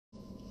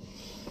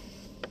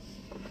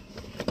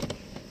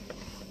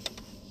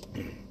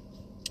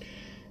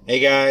Hey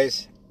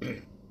guys,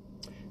 I'm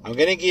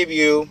going to give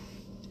you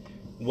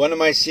one of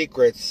my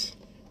secrets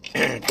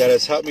that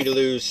has helped me to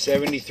lose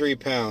 73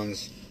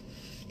 pounds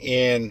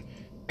in,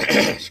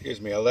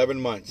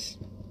 11 months.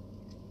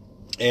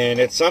 And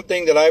it's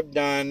something that I've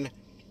done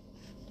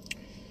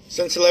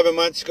since 11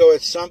 months ago.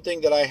 It's something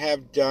that I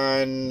have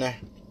done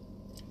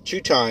 2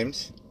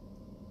 times.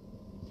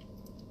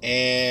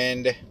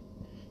 And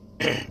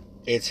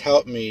it's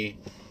helped me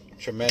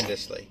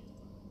tremendously.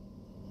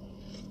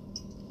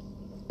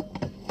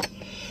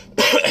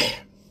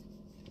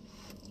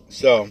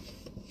 So,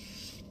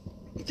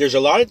 there's a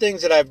lot of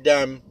things that I've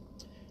done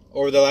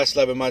over the last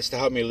 11 months to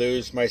help me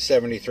lose my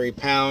 73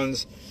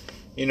 pounds.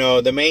 You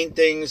know, the main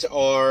things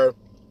are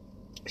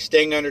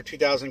staying under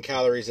 2,000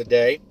 calories a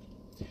day,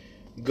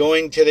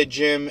 going to the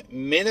gym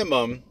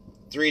minimum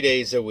 3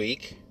 days a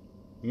week,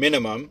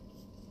 minimum,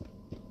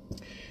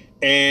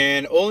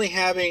 and only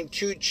having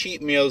 2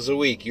 cheat meals a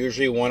week,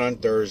 usually one on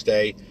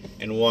Thursday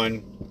and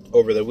one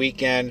over the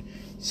weekend.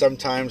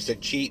 Sometimes the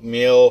cheat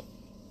meal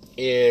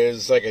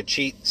is like a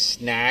cheat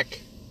snack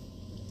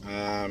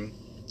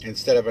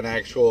instead of an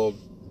actual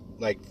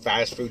like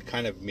fast food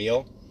kind of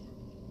meal.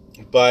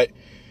 But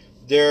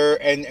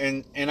there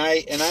and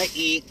I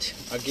eat,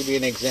 I'll give you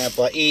an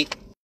example. I eat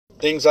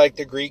things like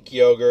the Greek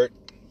yogurt,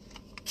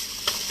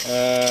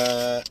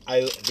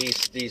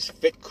 these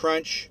Fit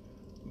Crunch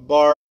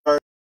bars.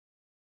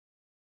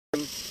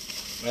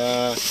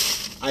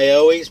 I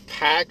always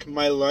pack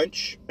my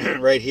lunch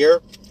right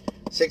here.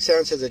 6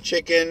 ounces of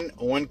chicken,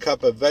 1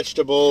 cup of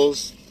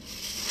vegetables,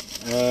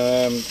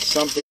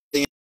 something.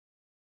 I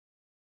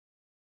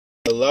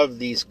love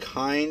these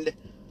kind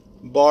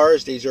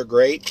bars. These are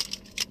great.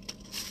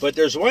 But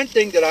there's one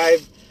thing that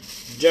I've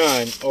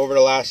done over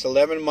the last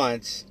 11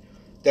 months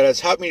that has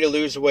helped me to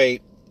lose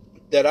weight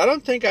that I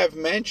don't think I've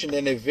mentioned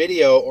in a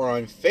video or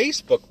on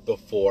Facebook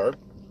before.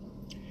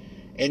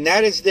 And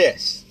that is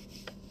this.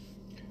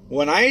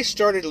 When I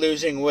started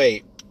losing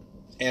weight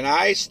and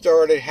I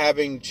started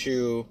having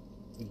to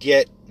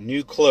get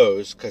new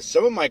clothes, because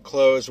some of my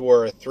clothes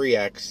were a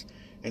 3X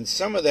and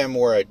some of them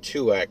were a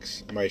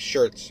 2X, my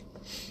shirts.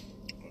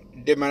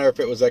 It didn't matter if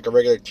it was like a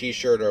regular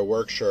t-shirt or a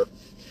work shirt.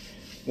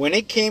 When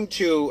it came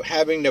to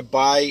having to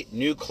buy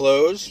new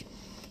clothes,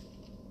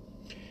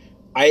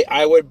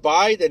 I would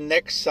buy the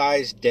next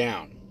size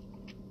down.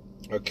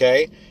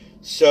 Okay?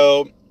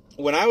 So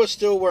when I was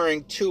still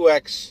wearing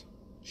 2X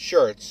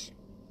shirts,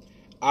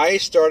 I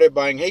started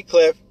buying, hey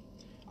Cliff,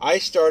 I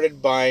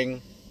started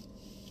buying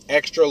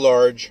extra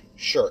large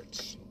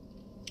shirts.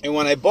 And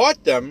when I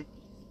bought them,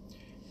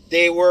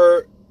 they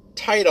were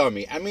tight on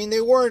me. I mean,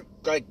 they weren't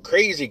like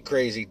crazy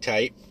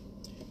tight,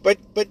 but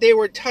they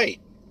were tight.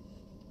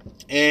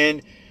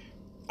 And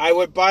I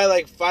would buy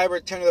like 5 or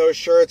 10 of those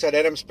shirts. I'd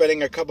end up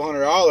spending a couple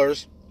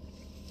 $100.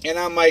 And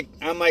I'm like,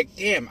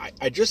 damn,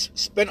 I just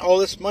spent all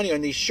this money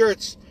on these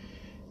shirts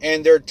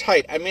and they're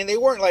tight. I mean, they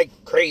weren't like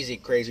crazy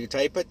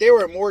tight, but they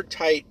were more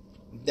tight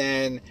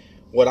than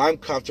what I'm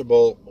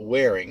comfortable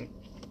wearing.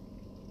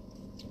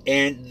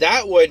 And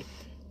that would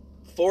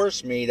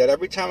force me that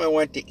every time I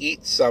went to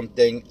eat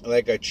something,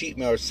 like a cheat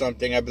meal or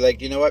something, I'd be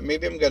like, you know what,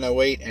 maybe I'm going to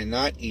wait and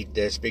not eat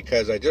this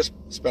because I just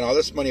spent all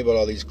this money bought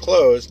all these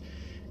clothes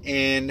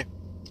and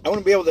I want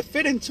to be able to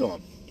fit into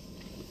them.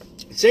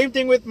 Same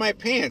thing with my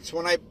pants.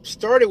 When I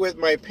started with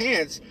my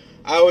pants,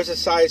 I was a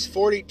size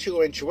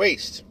 42-inch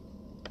waist.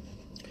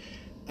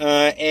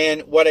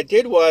 And what I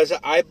did was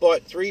I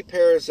bought 3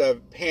 pairs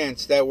of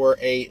pants that were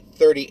a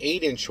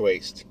 38-inch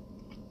waist.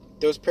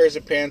 Those pairs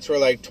of pants were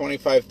like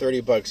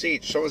 $25-30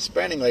 each. So I was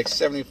spending like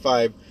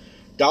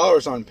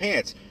 $75 on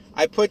pants.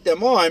 I put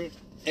them on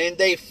and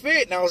they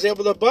fit and I was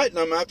able to button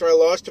them after I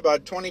lost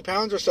about 20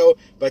 pounds or so,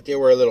 but they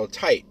were a little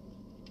tight.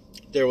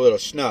 They were a little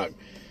snug.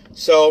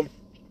 So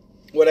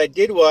what I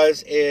did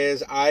was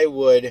I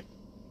would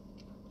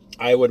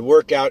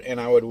work out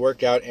and I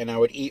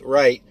would eat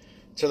right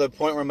to the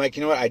point where I'm like,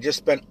 you know what, I just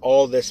spent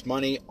all this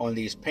money on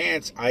these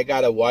pants. I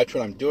got to watch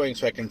what I'm doing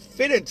so I can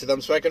fit into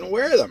them so I can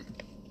wear them.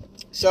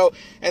 So,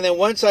 and then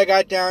once I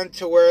got down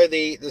to where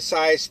the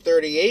size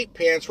 38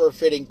 pants were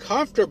fitting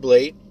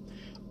comfortably,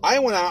 I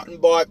went out and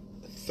bought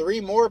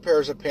 3 more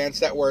pairs of pants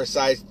that were a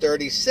size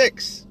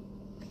 36.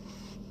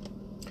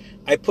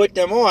 I put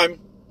them on.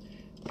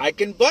 I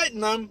can button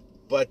them,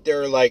 but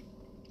they're like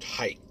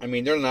tight. I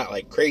mean, they're not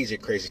like crazy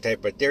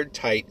tight, but they're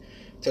tight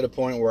to the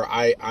point where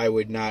I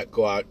would not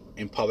go out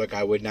in public.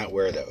 I would not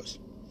wear those.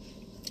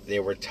 They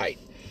were tight.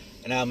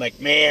 And I'm like,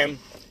 man.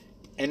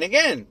 And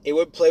again, it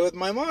would play with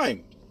my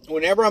mind.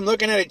 Whenever I'm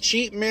looking at a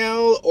cheat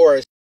meal or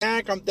a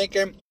snack, I'm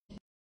thinking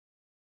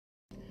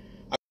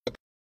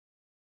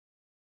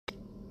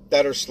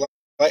that are slightly.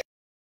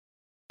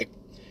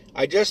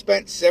 I just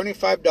spent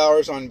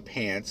 $75 on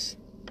pants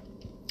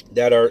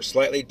that are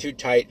slightly too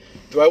tight.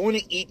 Do I want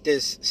to eat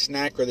this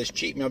snack or this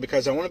cheat meal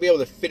because I want to be able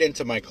to fit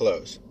into my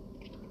clothes?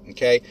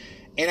 Okay?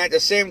 And at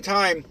the same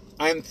time,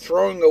 I'm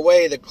throwing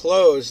away the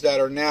clothes that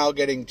are now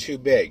getting too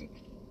big.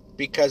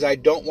 because I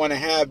don't want to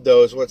have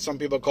those, what some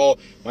people call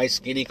my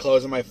skinny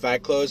clothes and my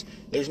fat clothes.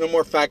 There's no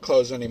more fat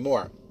clothes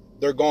anymore.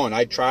 they're gone.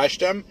 I trashed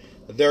them,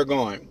 they're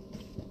gone.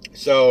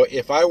 So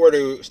if I were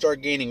to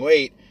start gaining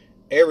weight,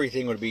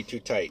 everything would be too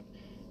tight.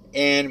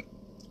 And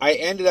I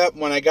ended up,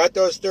 when I got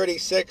those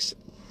 36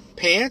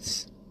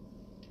 pants,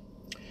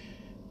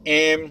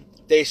 and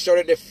they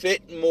started to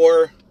fit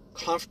more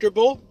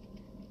comfortable,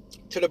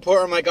 to the point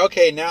where I'm like,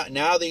 okay,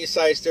 now these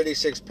size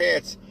 36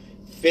 pants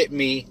fit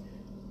me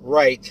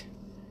right.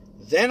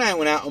 Then I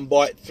went out and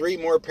bought 3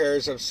 more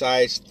pairs of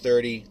size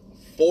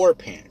 34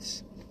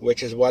 pants,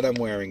 which is what I'm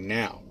wearing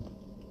now.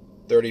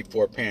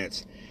 34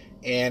 pants.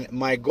 And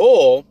my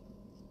goal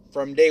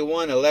from day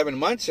one, 11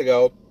 months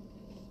ago,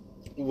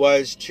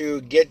 was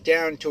to get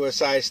down to a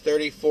size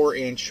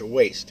 34-inch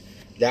waist.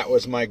 That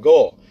was my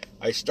goal.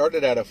 I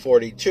started at a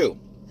 42.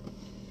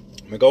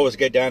 My goal was to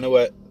get down to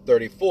a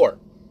 34.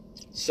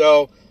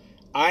 So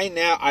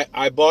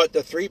I bought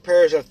the 3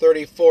 pairs of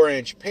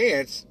 34-inch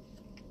pants,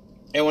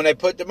 and when I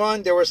put them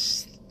on, they were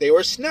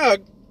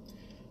snug.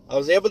 I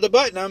was able to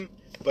button them,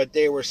 but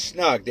they were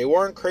snug. They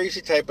weren't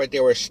crazy tight, but they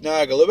were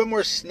snug. A little bit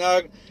more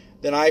snug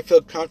than I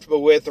feel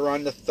comfortable with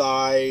around the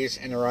thighs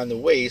and around the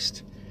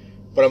waist.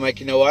 But I'm like,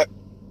 you know what?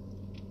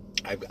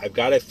 I've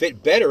got to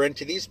fit better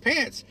into these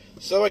pants.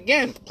 So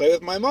again, play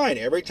with my mind.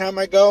 Every time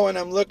I go and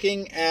I'm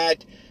looking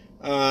at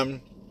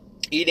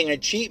eating a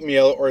cheat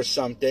meal or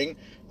something,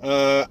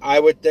 I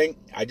would think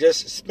I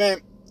just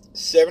spent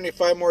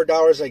 $75 more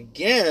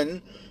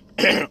again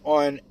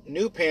on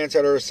new pants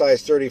that are a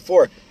size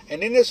 34.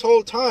 And in this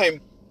whole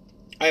time,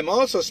 I'm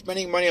also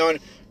spending money on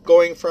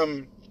going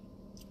from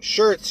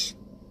shirts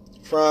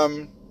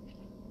from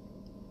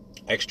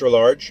extra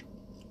large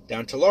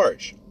down to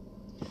large.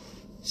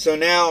 So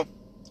now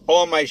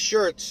all my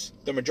shirts,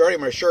 the majority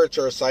of my shirts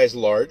are a size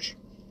large,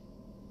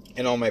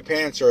 and all my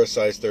pants are a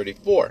size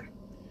 34.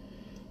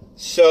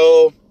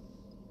 So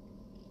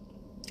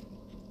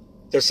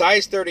the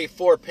size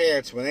 34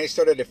 pants, when they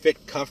started to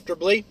fit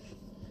comfortably,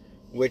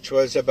 which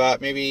was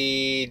about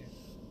maybe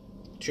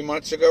 2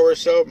 months ago or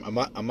so, a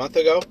month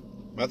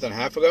and a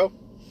half ago,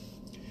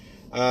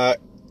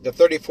 the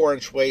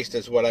 34-inch waist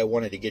is what I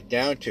wanted to get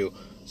down to.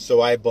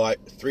 So I bought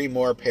 3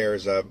 more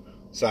pairs of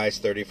size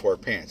 34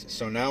 pants.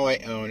 So now I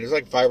own, there's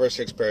like 5 or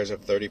 6 pairs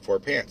of 34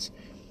 pants.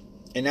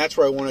 And that's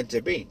where I wanted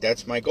to be.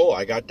 That's my goal.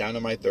 I got down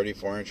to my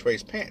 34-inch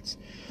waist pants.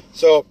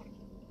 So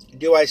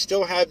do I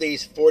still have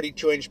these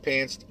 42-inch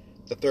pants,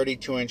 the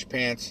 32-inch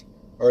pants,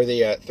 or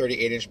the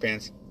 38-inch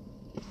pants?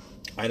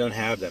 I don't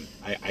have them.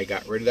 I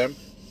got rid of them.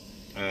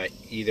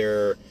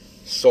 Either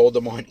sold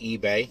them on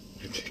eBay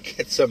to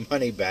get some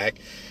money back,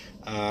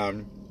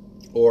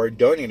 or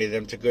donated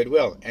them to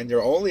Goodwill. And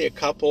they're only a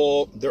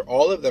couple,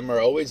 all of them are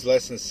always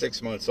less than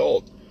 6 months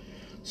old.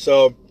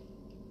 So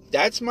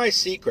that's my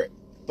secret.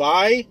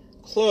 Buy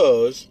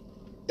clothes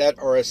that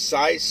are a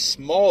size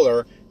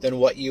smaller than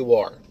what you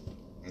are.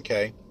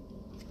 Okay?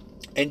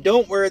 And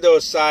don't wear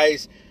those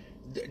size,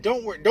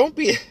 don't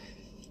be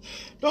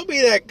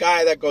that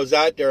guy that goes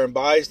out there and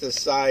buys the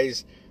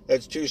size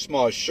that's too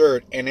small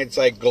shirt and it's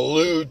like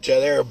glued to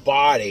their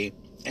body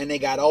and they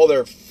got all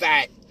their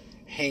fat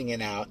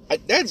hanging out.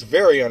 That's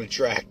very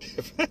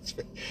unattractive.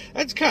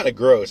 That's kind of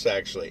gross,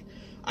 actually.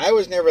 I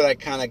was never that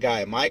kind of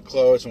guy. My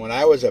clothes, when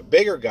I was a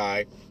bigger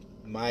guy,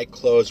 my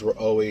clothes were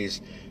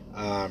always,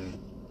 I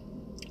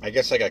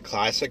guess, like a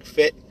classic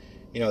fit.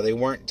 You know, they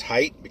weren't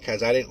tight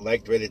because I didn't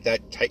like the way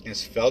that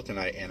tightness felt, and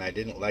I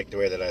didn't like the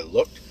way that I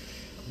looked.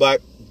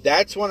 But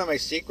that's one of my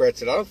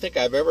secrets that I don't think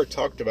I've ever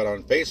talked about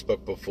on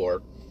Facebook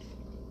before,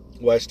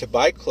 was to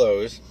buy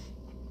clothes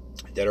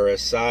that are a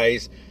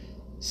size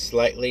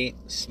slightly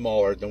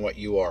smaller than what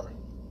you are.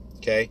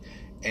 Okay?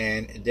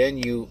 And then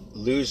you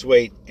lose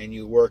weight and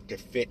you work to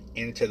fit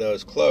into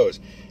those clothes.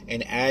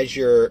 And as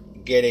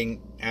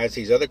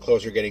these other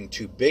clothes are getting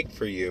too big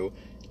for you,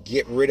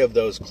 get rid of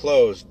those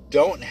clothes.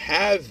 Don't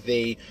have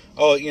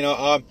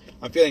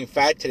I'm feeling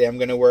fat today, I'm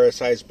going to wear a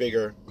size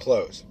bigger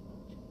clothes.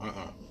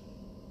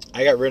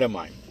 I got rid of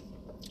mine.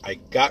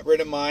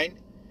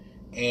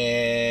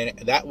 And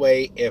that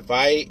way, if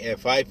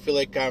I feel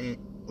like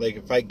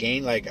if I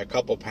gain like a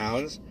couple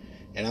pounds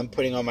and I'm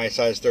putting on my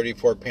size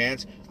 34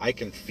 pants, I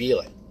can feel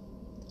it.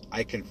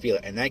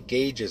 And that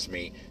gauges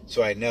me,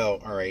 so I know,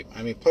 all right.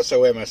 I mean, plus I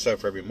weigh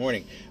myself every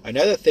morning.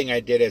 Another thing I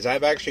did is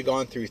I've actually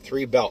gone through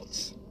 3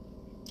 belts.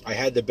 I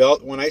had the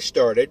belt when I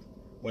started,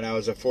 when I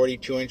was a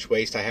 42-inch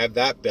waist. I have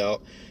that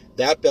belt.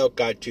 That belt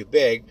got too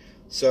big,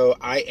 so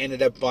I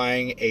ended up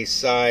buying a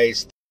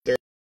size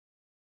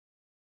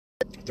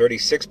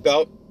 36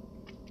 belt,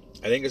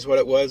 I think is what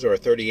it was, or a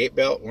 38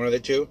 belt, one of the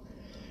two.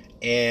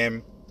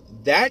 And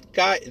that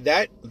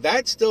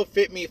still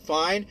fit me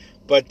fine,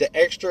 but the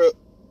extra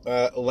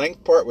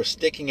length part was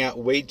sticking out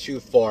way too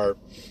far,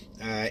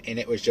 and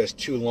it was just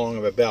too long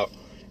of a belt.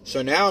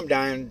 So now I'm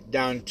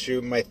down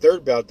to my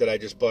 3rd belt that I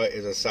just bought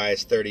is a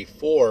size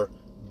 34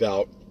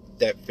 belt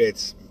that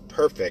fits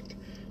perfect,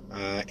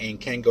 and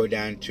can go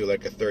down to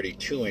like a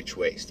 32-inch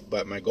waist.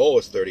 But my goal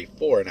was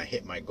 34, and I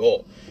hit my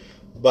goal.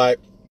 But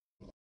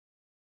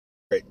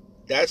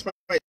that's my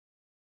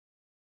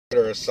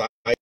size,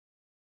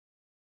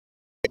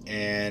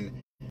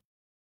 and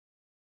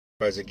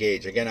as a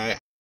gauge. Again, I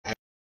every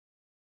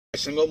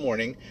single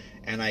morning,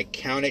 and I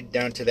count it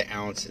down to the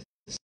ounces.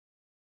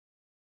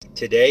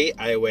 Today,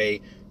 I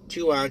weigh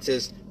 2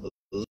 ounces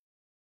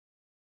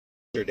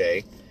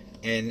yesterday,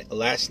 and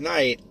last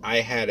night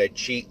I had a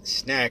cheat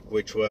snack,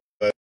 which was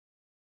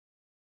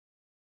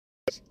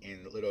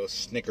in little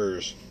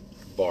Snickers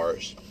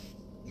bars.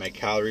 My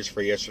calories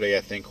for yesterday,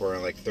 I think, were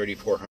like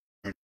 3,400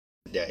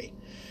 a day.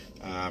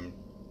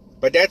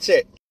 But that's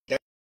it. I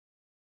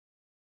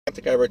don't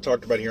think I ever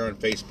talked about here on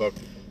Facebook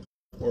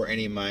or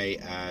any of my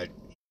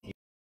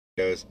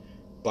videos.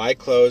 Buy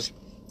clothes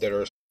that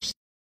are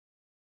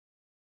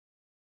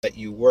that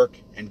you work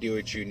and do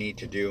what you need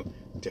to do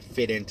to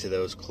fit into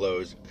those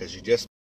clothes, because you just